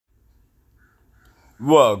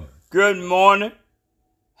Well, good morning.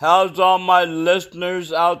 How's all my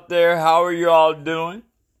listeners out there? How are you all doing?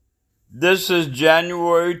 This is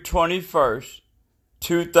January 21st,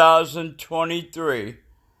 2023.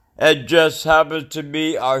 It just happens to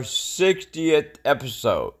be our 60th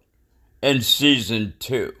episode in season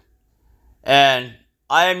 2. And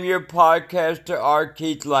I am your podcaster, R.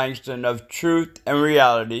 Keith Langston of Truth and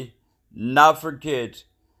Reality, Not for Kids.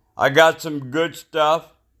 I got some good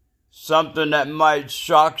stuff. Something that might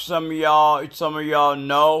shock some of y'all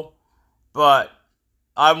know, but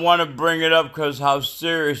I want to bring it up because how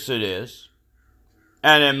serious it is.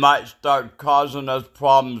 And it might start causing us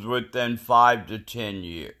problems within 5 to 10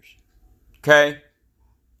 years. Okay?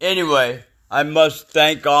 Anyway, I must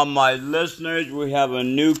thank all my listeners. We have a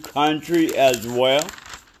new country as well.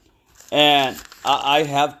 And I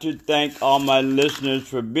have to thank all my listeners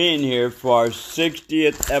for being here for our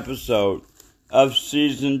 60th episode of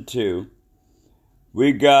season 2.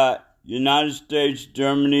 We got United States,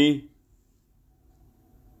 Germany,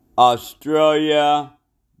 Australia,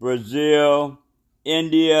 Brazil,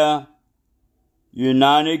 India,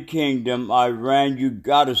 United Kingdom, Iran. You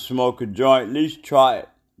gotta smoke a joint. At least try it.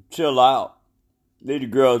 Chill out. Leave the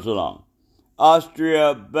girls alone.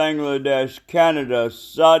 Austria, Bangladesh, Canada,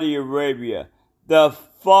 Saudi Arabia, the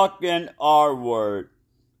fucking R word.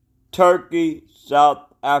 Turkey,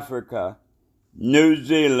 South Africa, New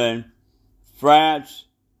Zealand, France,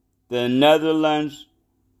 the Netherlands,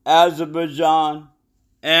 Azerbaijan,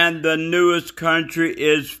 and the newest country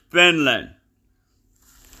is Finland.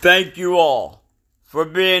 Thank you all for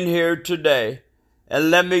being here today. And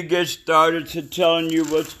let me get started to telling you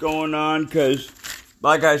what's going on because,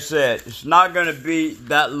 like I said, it's not going to be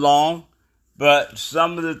that long, but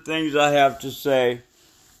some of the things I have to say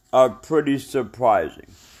are pretty surprising.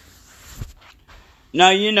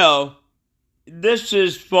 Now, you know, this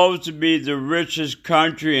is supposed to be the richest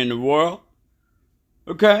country in the world,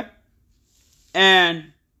 okay?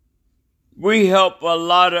 And we help a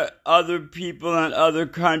lot of other people in other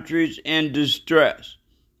countries in distress.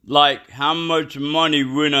 Like how much money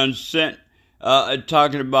we done sent,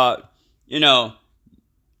 talking about, you're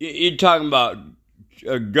talking about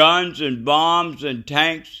guns and bombs and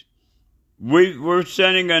tanks. We're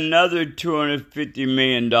sending another $250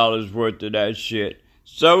 million worth of that shit.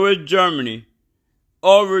 So is Germany.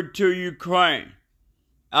 Over to Ukraine.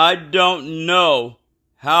 I don't know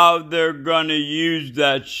how they're gonna use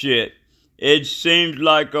that shit. It seems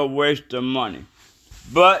like a waste of money.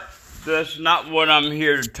 But that's not what I'm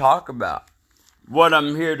here to talk about. What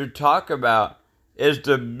I'm here to talk about is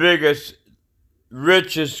the biggest,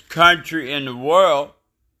 richest country in the world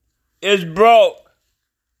is broke.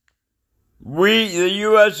 The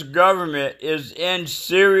U.S. government is in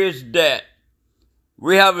serious debt.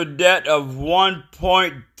 We have a debt of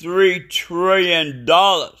 $1.3 trillion.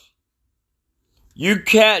 You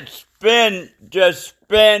can't just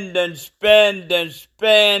spend and spend and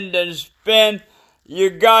spend and spend. You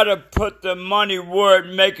gotta put the money where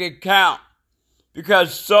it make it count.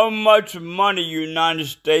 Because so much money United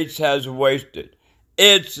States has wasted.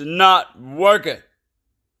 It's not working.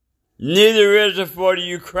 Neither is it for the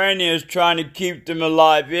Ukrainians trying to keep them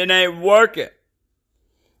alive. It ain't working.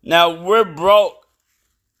 Now we're broke.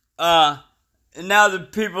 And now the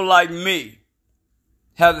people like me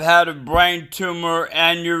have had a brain tumor,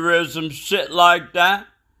 aneurysm, shit like that,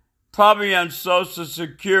 probably on Social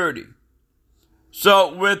Security.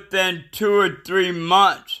 So within 2 or 3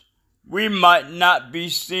 months, we might not be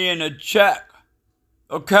seeing a check.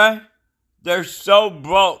 Okay? They're so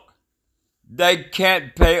broke, they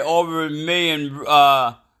can't pay over 1 million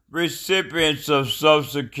recipients of Social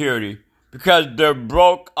Security because they're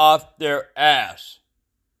broke off their ass.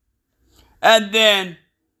 And then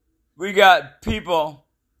we got people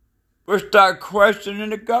who start questioning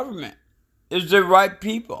the government. Is it right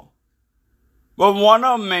people? Well, one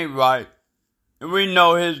of them ain't right. And we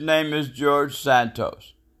know his name is George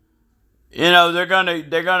Santos. They're gonna,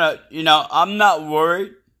 I'm not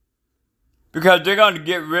worried because they're gonna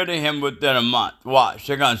get rid of him within a month. Watch,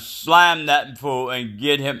 they're gonna slam that fool and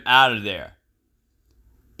get him out of there.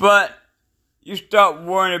 But you start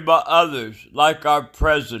worrying about others like our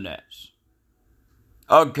presidents.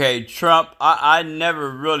 Okay, Trump, I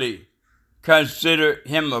never really considered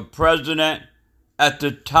him a president at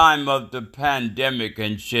the time of the pandemic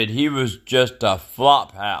and shit. He was just a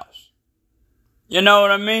flop house. You know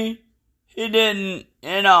what I mean? He didn't,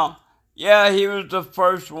 he was the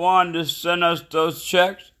first one to send us those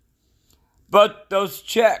checks. But those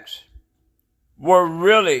checks were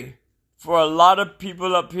really, for a lot of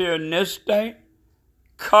people up here in this state,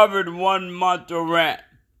 covered 1 month of rent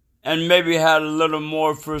and maybe had a little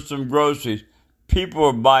more for some groceries. people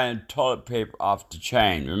were buying toilet paper off the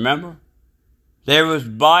chain, remember? They was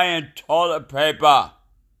buying toilet paper.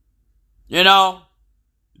 You know,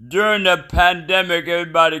 during the pandemic,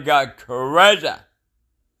 everybody got crazy.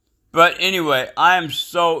 But anyway, I am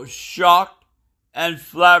so shocked and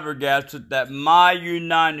flabbergasted that my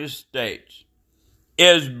United States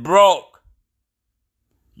is broke.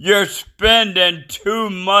 You're spending too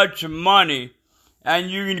much money, and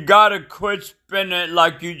you gotta quit spending it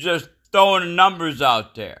like you just throwing numbers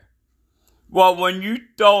out there. Well, when you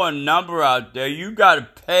throw a number out there, you gotta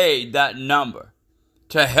pay that number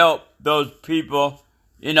to help those people.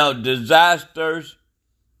 You know, disasters.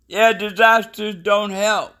 Yeah, disasters don't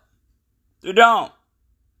help. They don't.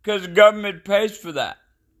 Because the government pays for that.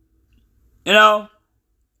 You know,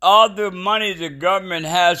 all the money the government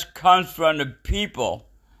has comes from the people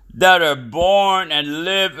that are born and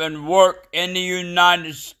live and work in the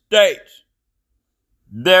United States.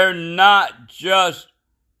 They're not just,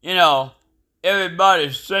 you know,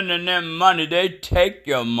 everybody sending them money. They take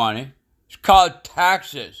your money. It's called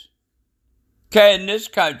taxes. Okay, in this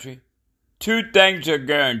country, two things are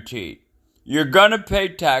guaranteed. You're going to pay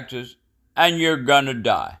taxes and you're going to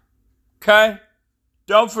die. Okay?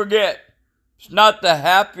 Don't forget, it's not the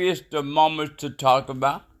happiest of moments to talk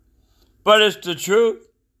about, but it's the truth.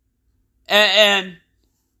 And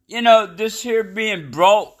you know, this here being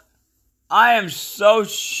broke, I am so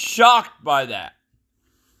shocked by that.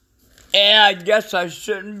 And I guess I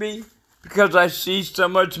shouldn't be, because I see so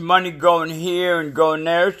much money going here and going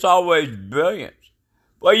there. It's always billions.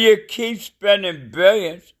 Well, you keep spending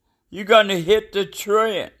billions, you're going to hit the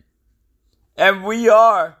trillion. And we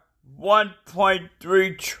are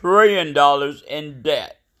 $1.3 trillion in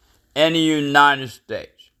debt in the United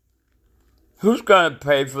States. Who's going to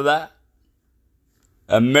pay for that?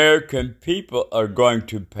 American people are going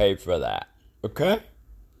to pay for that. Okay?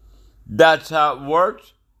 That's how it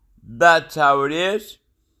works. That's how it is.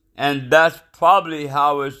 And that's probably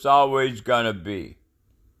how it's always going to be.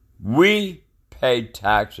 We pay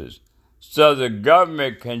taxes so the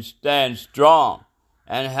government can stand strong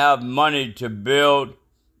and have money to build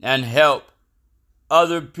and help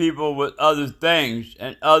other people with other things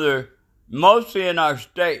and mostly in our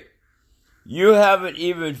state. You haven't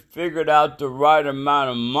even figured out the right amount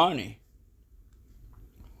of money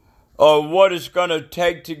or what it's going to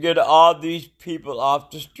take to get all these people off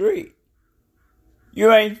the street.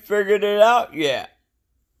 You ain't figured it out yet.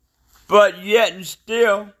 But yet and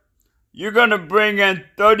still, you're going to bring in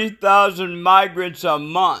 30,000 migrants a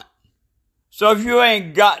month. So if you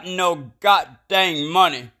ain't got no goddamn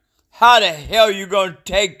money, how the hell you going to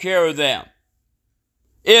take care of them?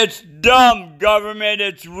 It's dumb, government.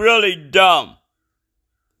 It's really dumb.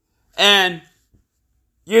 And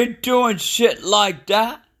you're doing shit like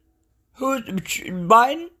that? Who's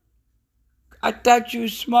Biden? I thought you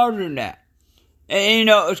was smarter than that. And you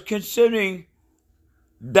know, it's considering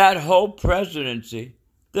that whole presidency,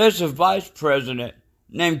 there's a vice president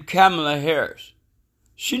named Kamala Harris.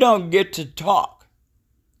 She don't get to talk.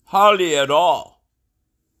 Hardly at all.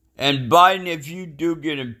 And Biden, if you do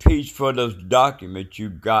get impeached for those documents you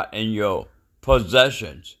got in your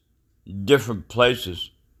possessions, different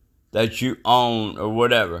places that you own or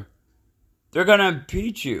whatever, they're going to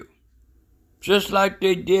impeach you. Just like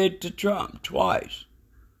they did to Trump twice.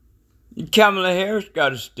 And Kamala Harris got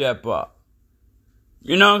to step up.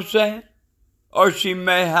 You know what I'm saying? Or she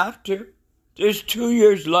may have to. There's 2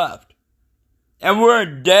 years left. And we're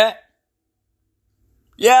in debt.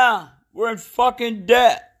 Yeah, we're in fucking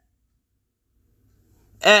debt.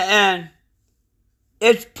 And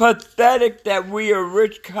it's pathetic that we are a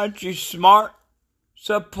rich country, smart,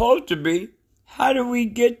 supposed to be. How do we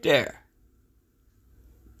get there?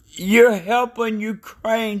 You're helping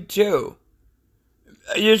Ukraine too.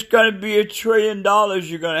 It's going to be $1 trillion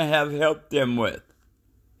you're going to have helped them with.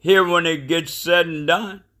 Here when it gets said and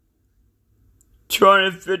done.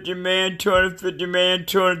 250 million, 250 million,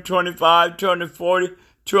 225, 240,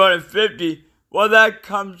 250. Well, that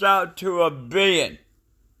comes out to $1 billion.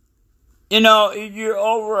 You know, you're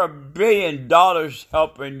over $1 billion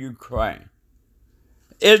helping Ukraine.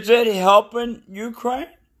 Is it helping Ukraine?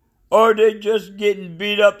 Or are they just getting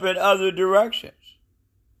beat up in other directions?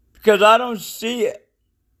 Because I don't see it.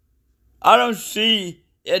 I don't see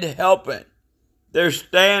it helping. They're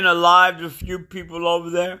staying alive, a few people over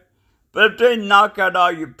there. But if they knock out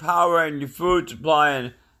all your power and your food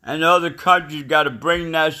supply and other countries got to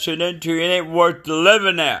bring that shit into you, it ain't worth the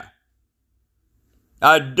living there.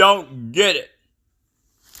 I don't get it.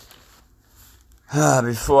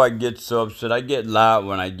 Before I get so upset, I get loud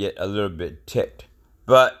when I get a little bit ticked.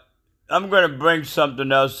 But I'm going to bring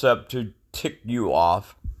something else up to tick you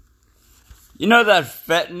off. You know that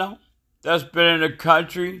fentanyl that's been in the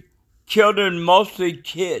country, killing mostly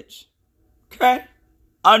kids, okay?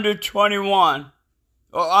 Under 21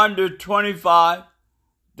 or under 25,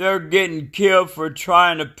 they're getting killed for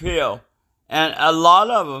trying a pill. And a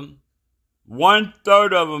lot of them,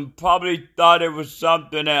 1/3 of them probably thought it was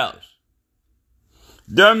something else.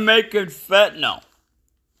 They're making fentanyl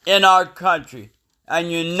in our country.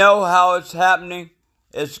 And you know how it's happening?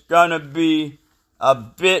 It's gonna be a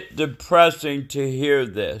bit depressing to hear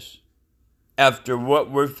this. After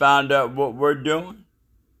what we found out what we're doing,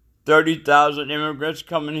 30,000 immigrants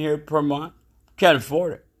coming here per month. Can't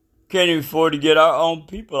afford it. Can't even afford to get our own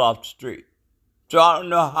people off the street. So I don't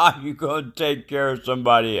know how you're going to take care of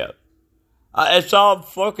somebody else. It's all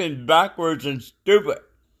fucking backwards and stupid.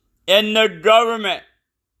 In the government.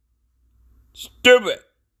 Stupid.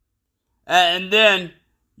 And then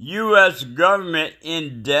U.S. government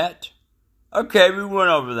in debt. Okay, we went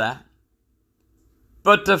over that.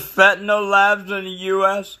 But the fentanyl labs in the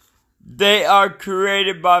U.S., they are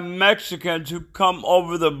created by Mexicans who come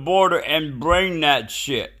over the border and bring that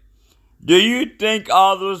shit. Do you think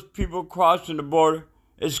all those people crossing the border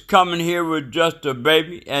is coming here with just a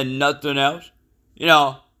baby and nothing else? You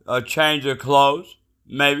know, a change of clothes,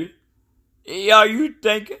 maybe? Are you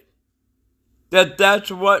thinking that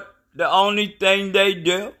that's what the only thing they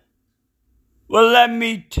do? Well, let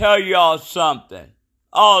me tell y'all something.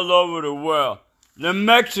 All over the world, the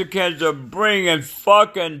Mexicans are bringing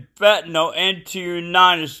fucking fentanyl into the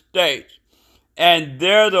United States. And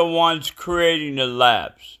they're the ones creating the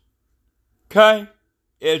labs. Okay?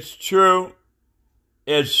 It's true.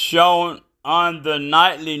 It's shown on the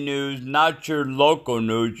nightly news, not your local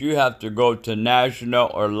news. You have to go to national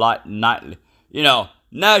or nightly.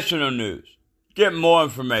 National news. Get more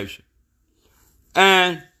information.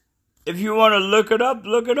 And if you want to look it up,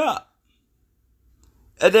 look it up.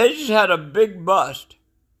 And they just had a big bust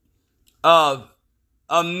of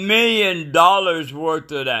 $1 million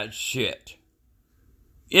worth of that shit.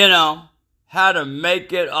 How to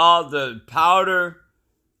make it, all the powder,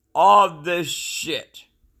 all this shit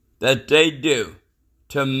that they do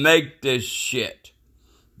to make this shit.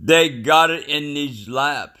 They got it in these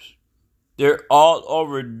labs. They're all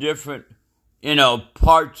over different,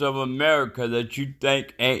 parts of America that you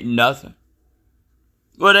think ain't nothing.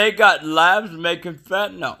 Well, they got labs making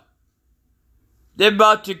fentanyl. They're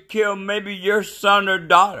about to kill maybe your son or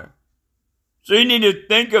daughter. So you need to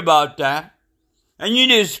think about that. And you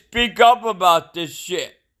need to speak up about this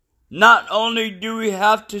shit. Not only do we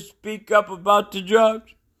have to speak up about the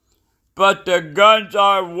drugs, but the guns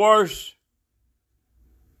are worse.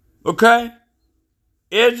 Okay?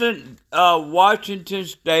 Isn't Washington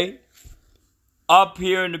State, up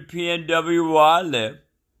here in the PNW where I live,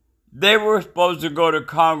 they were supposed to go to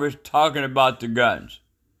Congress talking about the guns.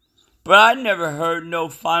 But I never heard no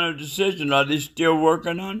final decision. Are they still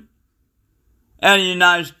working on it? And the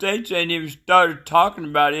United States ain't even started talking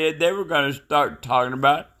about it. They were going to start talking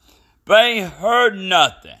about it. But I ain't heard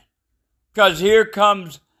nothing. Because here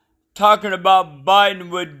comes talking about Biden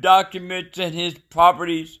with documents and his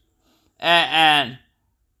properties. A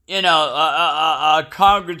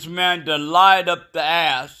congressman that lied up the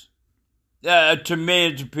ass to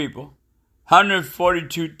millions of people.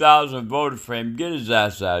 142,000 voted for him. Get his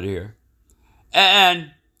ass out of here.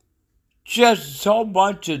 And just so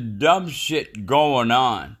bunch of dumb shit going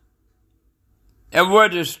on. And we're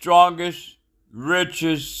the strongest,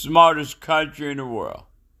 richest, smartest country in the world.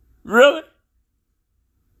 Really?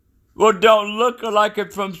 Well, don't look like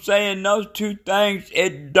it from saying those two things.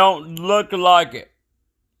 It don't look like it.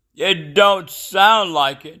 It don't sound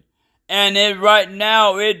like it. And right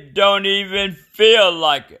now, it don't even feel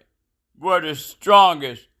like it. We're the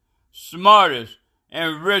strongest, smartest,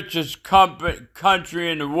 and richest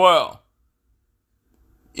country in the world.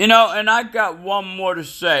 And I got one more to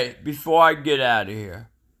say before I get out of here.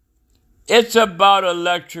 It's about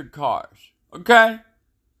electric cars, okay?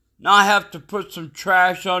 Now I have to put some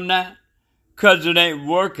trash on that because it ain't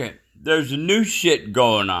working. There's new shit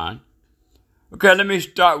going on. Okay, let me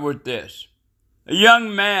start with this. A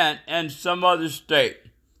young man in some other state,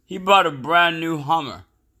 he bought a brand new Hummer,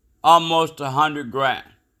 almost $100,000.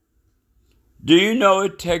 Do you know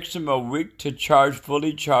it takes him a week to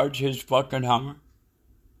fully charge his fucking Hummer?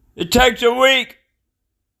 It takes a week.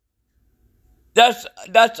 That's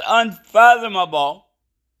unfathomable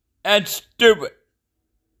and stupid.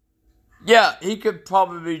 Yeah, he could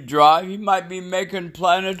probably drive. He might be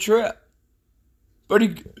planning a trip. But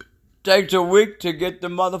he takes a week to get the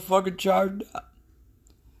motherfucker charged up.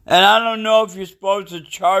 And I don't know if you're supposed to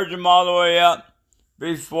charge them all the way up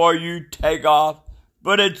before you take off,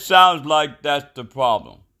 but it sounds like that's the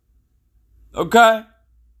problem. Okay?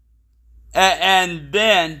 And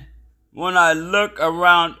then, when I look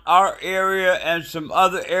around our area and some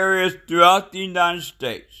other areas throughout the United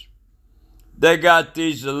States, they got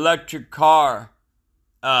these electric car,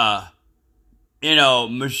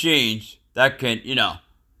 machines that can,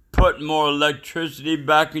 put more electricity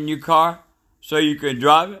back in your car so you can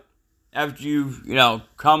drive it after you,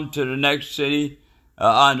 come to the next city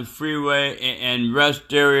on the freeway and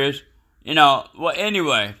rest areas.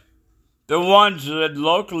 Anyway, the ones that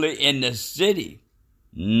locally in the city,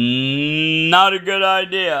 not a good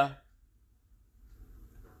idea.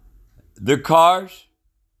 The cars,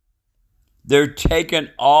 they're taking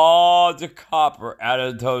all the copper out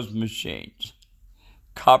of those machines.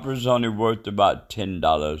 Copper's only worth about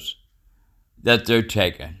 $10 that they're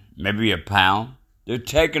taking. Maybe a pound. They're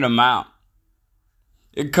taking them out.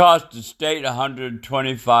 It cost the state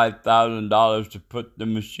 $125,000 to put the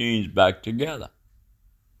machines back together.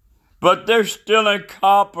 But they're stealing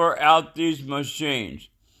copper out these machines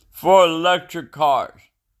for electric cars.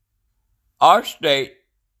 Our state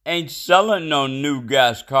ain't selling no new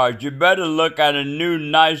gas cars. You better look at a new,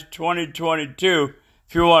 nice 2022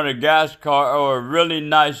 if you want a gas car or a really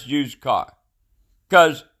nice used car.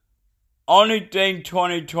 Because only thing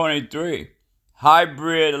 2023,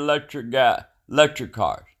 hybrid electric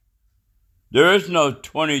cars. There is no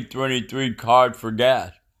 2023 card for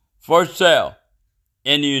gas for sale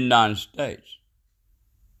in the United States.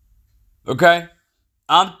 Okay?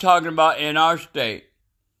 I'm talking about in our state.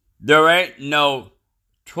 There ain't no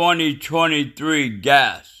 2023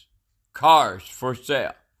 gas cars for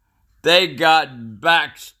sale. They got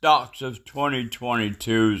back stocks of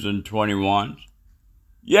 2022s and 21s.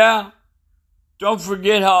 Yeah. Don't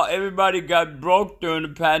forget how everybody got broke during the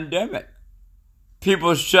pandemic.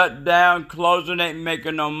 People shut down, closing, ain't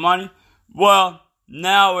making no money. Well,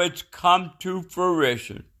 now it's come to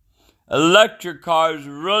fruition. Electric cars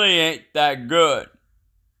really ain't that good.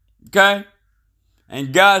 Okay?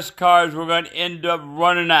 And gas cars we're going to end up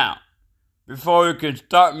running out before we can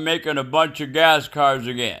start making a bunch of gas cars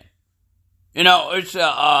again. It's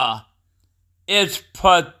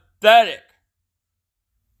pathetic.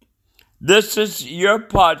 This is your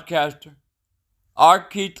podcaster, R.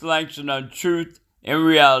 Keith Langston, on Truth and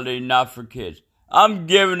Reality, Not for Kids. I'm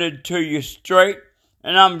giving it to you straight,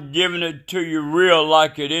 and I'm giving it to you real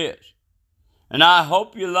like it is. And I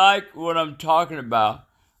hope you like what I'm talking about.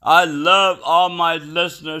 I love all my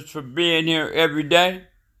listeners for being here every day.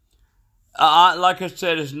 Like I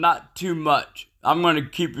said, it's not too much. I'm going to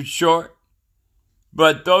keep it short.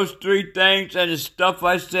 But those three things and the stuff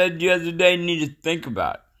I said the other day need to think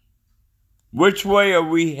about it. Which way are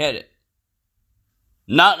we headed?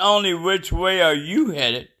 Not only which way are you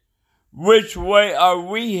headed, which way are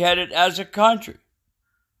we headed as a country?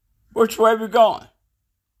 Which way are we going?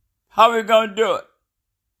 How are we going to do it?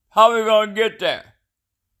 How are we going to get there?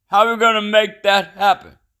 How are we going to make that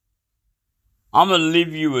happen? I'm going to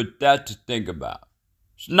leave you with that to think about.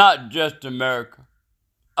 It's not just America.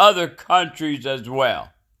 Other countries as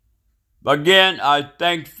well. Again, I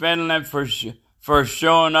thank Finland for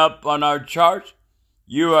showing up on our charts.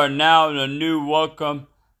 You are now the new welcome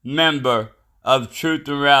member of Truth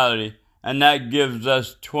and Reality, and that gives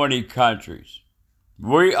us 20 countries.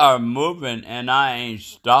 We are moving, and I ain't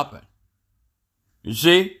stopping. You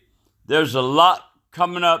see, there's a lot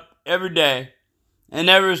coming up every day, and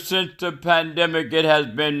ever since the pandemic, it has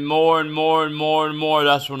been more and more and more and more.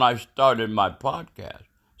 That's when I started my podcast.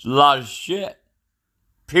 It's a lot of shit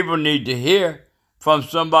people need to hear from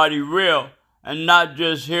somebody real and not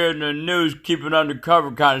just hearing the news, keep it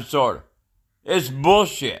undercover kind of sort of. It's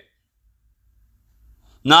bullshit.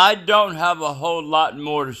 Now, I don't have a whole lot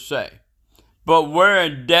more to say, but we're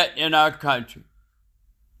in debt in our country.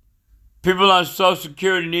 People on Social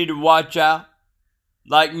Security need to watch out,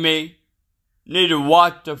 like me, need to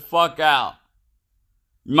watch the fuck out.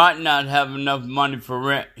 You might not have enough money for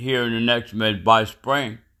rent here in the next month by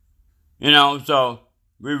spring. So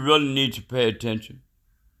we really need to pay attention.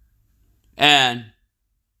 And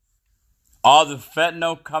all the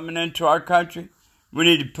fentanyl coming into our country, we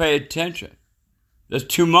need to pay attention. There's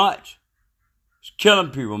too much. It's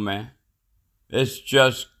killing people, man. It's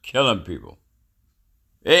just killing people.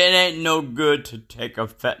 It ain't no good to take a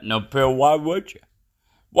fentanyl pill. Why would you?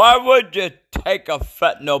 Why would you take a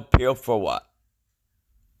fentanyl pill for what?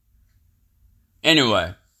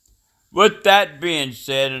 Anyway, with that being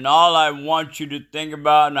said, and all I want you to think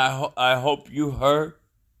about, and I hope you heard,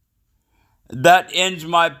 that ends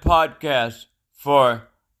my podcast for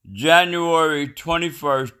January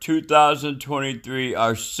 21st, 2023,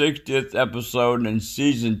 our 60th episode in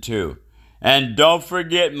Season 2. And don't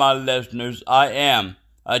forget, my listeners, I am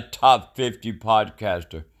a top 50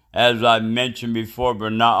 podcaster. As I mentioned before,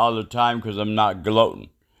 but not all the time because I'm not gloating.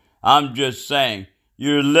 I'm just saying,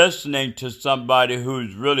 you're listening to somebody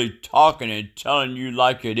who's really talking and telling you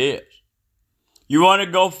like it is. You want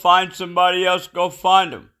to go find somebody else, go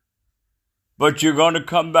find them. But you're going to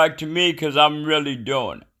come back to me because I'm really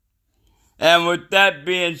doing it. And with that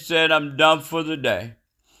being said, I'm done for the day.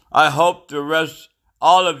 I hope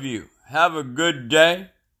all of you, have a good day.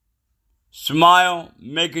 Smile,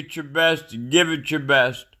 make it your best, give it your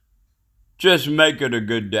best. Just make it a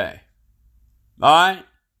good day. All right?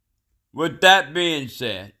 With that being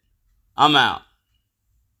said, I'm out.